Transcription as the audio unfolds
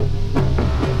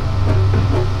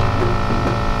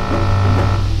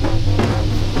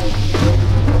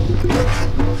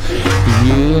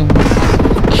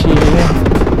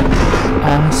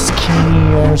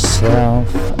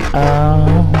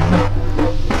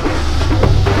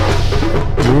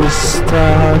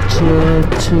started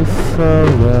to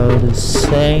follow the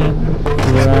same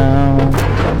ground,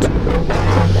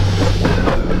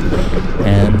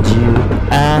 and you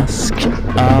ask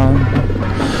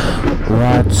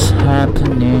what's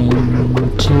happening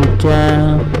to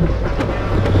them.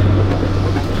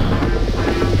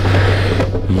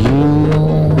 You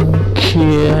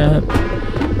keep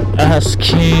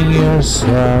asking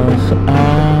yourself,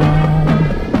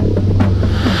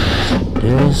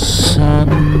 this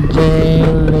Sunday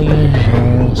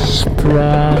leisure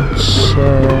spreadsheet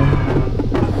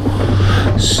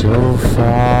so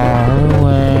far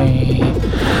away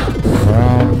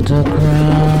from the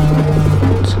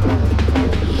ground,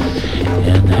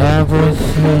 and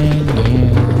everything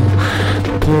you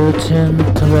put in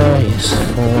place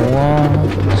for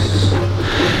once,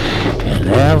 and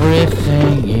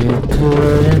everything you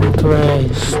put in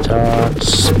place starts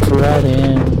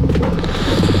spreading,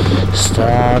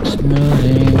 starts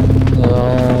moving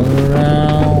all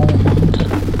around.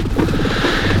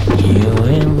 You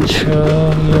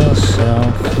ensure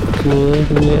yourself a good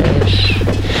wish.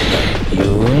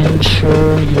 You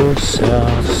ensure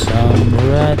yourself some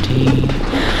ready,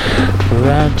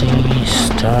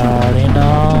 starting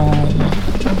on.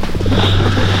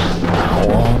 I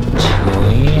want to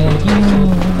hear you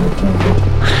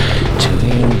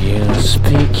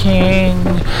speaking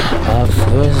of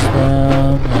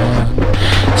wisdom and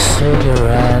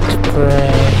cigarette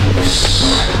breaks.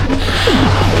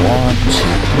 I want to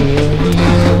hear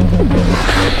you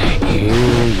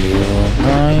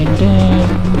minding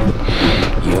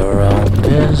your own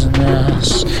business,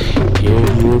 hear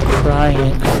you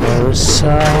crying for a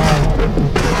song.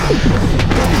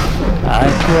 I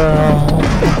go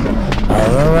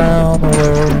all around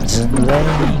words and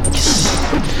lakes,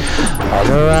 all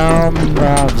around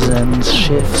knobs and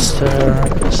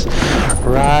shifters,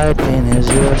 riding is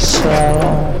your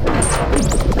soul.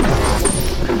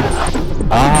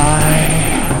 I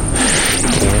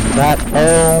cannot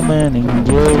omen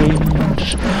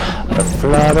engage a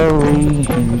flattery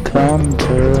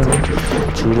encounter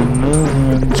to the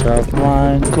movement of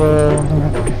my goal.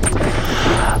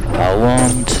 I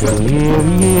want to hear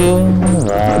you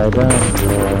right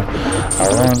under. I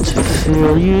want to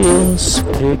feel you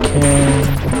speaking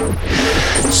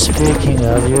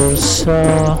of your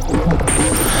soul.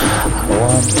 I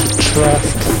want to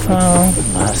trust from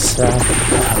myself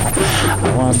now. I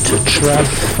want to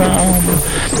trust from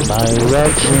my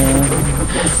region,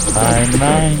 my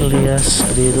mindliest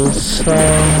little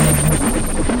soul.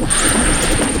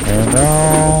 And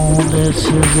all this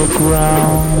is a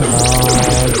groundholding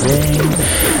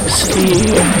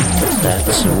sphere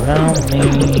that's around me.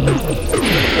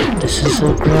 This is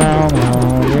a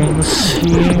groundholding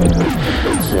sphere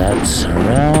that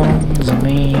surrounds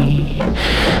me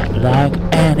like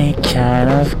any kind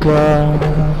of gold.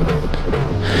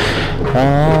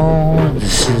 Oh,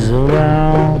 this is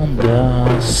around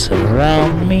us,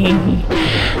 around me.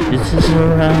 This is a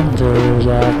rounder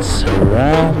that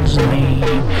surrounds me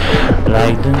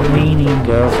like the meaning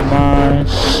of my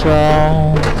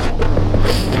soul.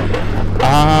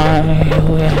 I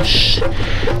wish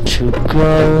to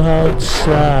go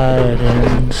outside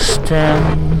and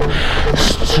stand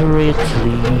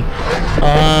strictly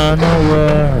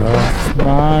unaware of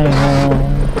my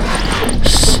own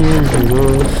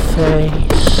silver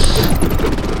face,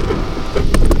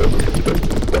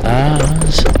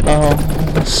 as all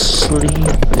sleep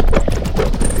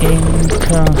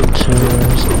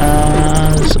encounters,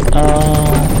 as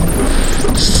all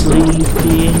sleep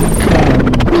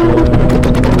encounters,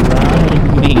 ride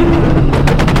me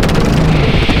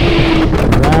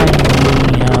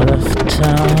out of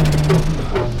town.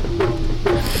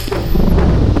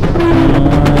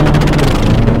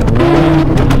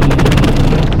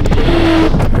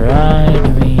 Ride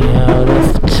me out of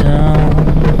town.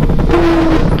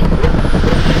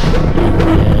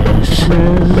 This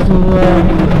is the way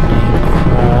they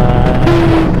cry,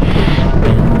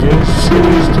 and this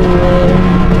is the way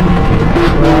they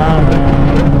cry.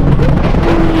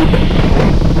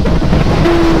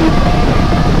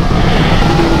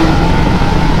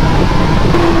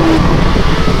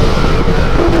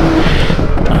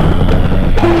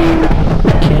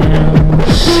 I can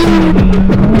see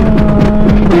why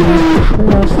you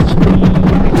trust me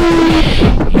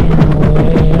in a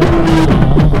way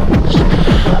else.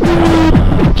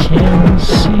 I can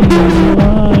see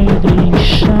why they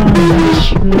shine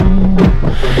through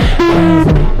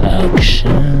every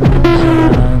action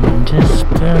I'm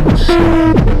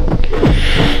dispensing,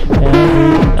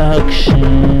 every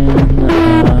action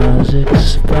as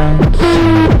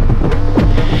expensive.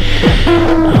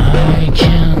 I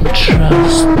can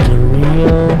trust the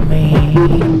real me.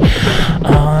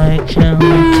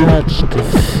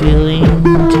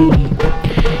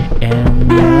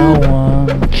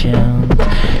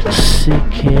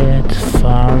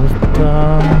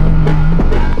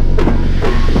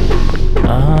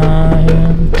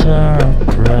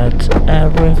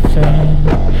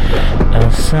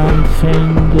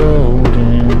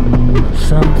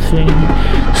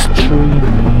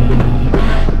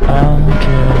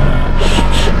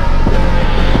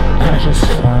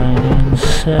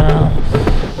 yourself.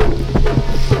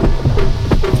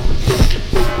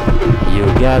 You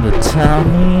gotta tell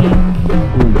me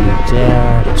who you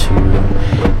dare to.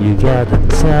 You gotta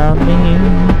tell me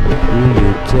who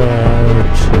you dare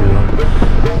to.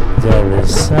 There is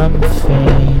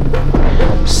something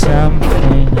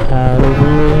out of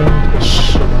reach.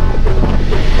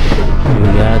 You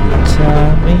gotta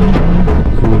tell me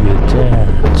who you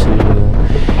dare to.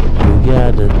 You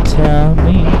gotta tell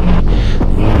me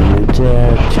who you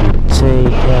dare to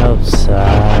take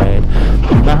outside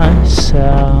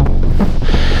myself.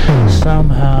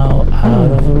 Somehow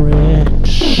out of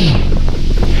reach.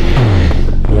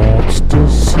 Yet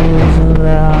this is a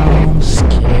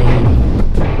landscape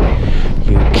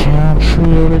you can't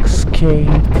really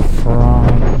escape from.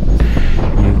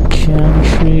 You can't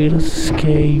really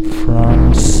escape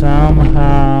from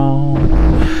somehow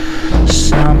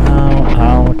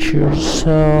out your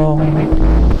soul.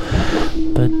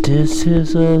 But this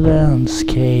is a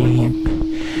landscape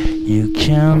you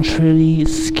can't really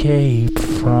escape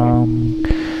from.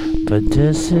 But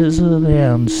this is a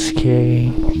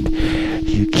landscape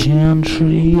you can't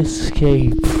really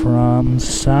escape from.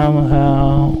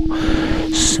 Somehow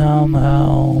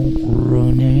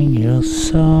ruining your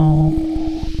soul.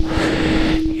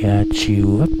 Yet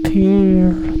you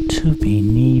appear to be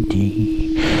needy.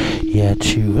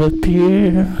 Yet you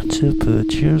appear to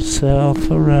put yourself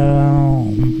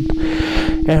around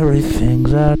everything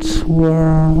that's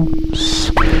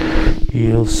worse.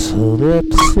 Your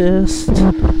solipsist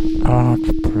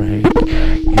heartbreak.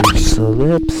 Your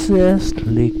solipsist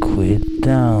liquid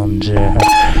danger.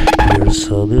 Your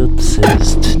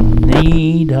solipsist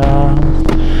need of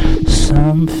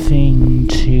something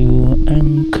to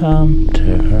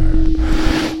encounter.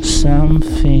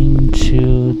 Something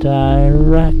to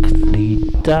directly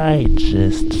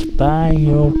digest by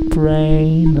your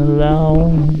brain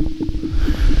alone.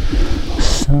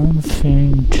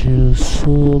 Something to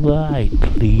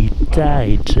slightly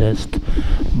digest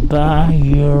by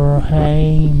your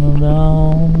aim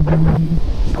alone.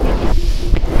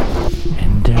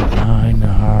 And their mind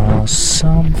are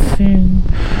something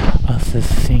of a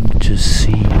thing to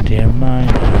see. Their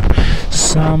mind are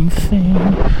something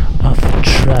of a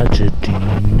tragedy,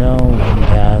 known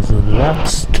as a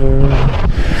lobster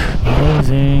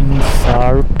living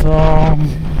far upon.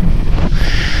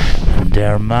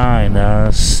 Their mind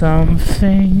are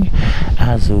something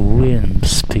as a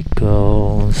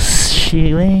whimsical,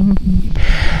 chilling,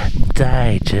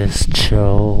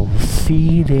 digestial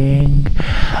feeling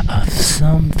of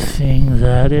something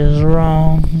that is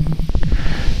wrong.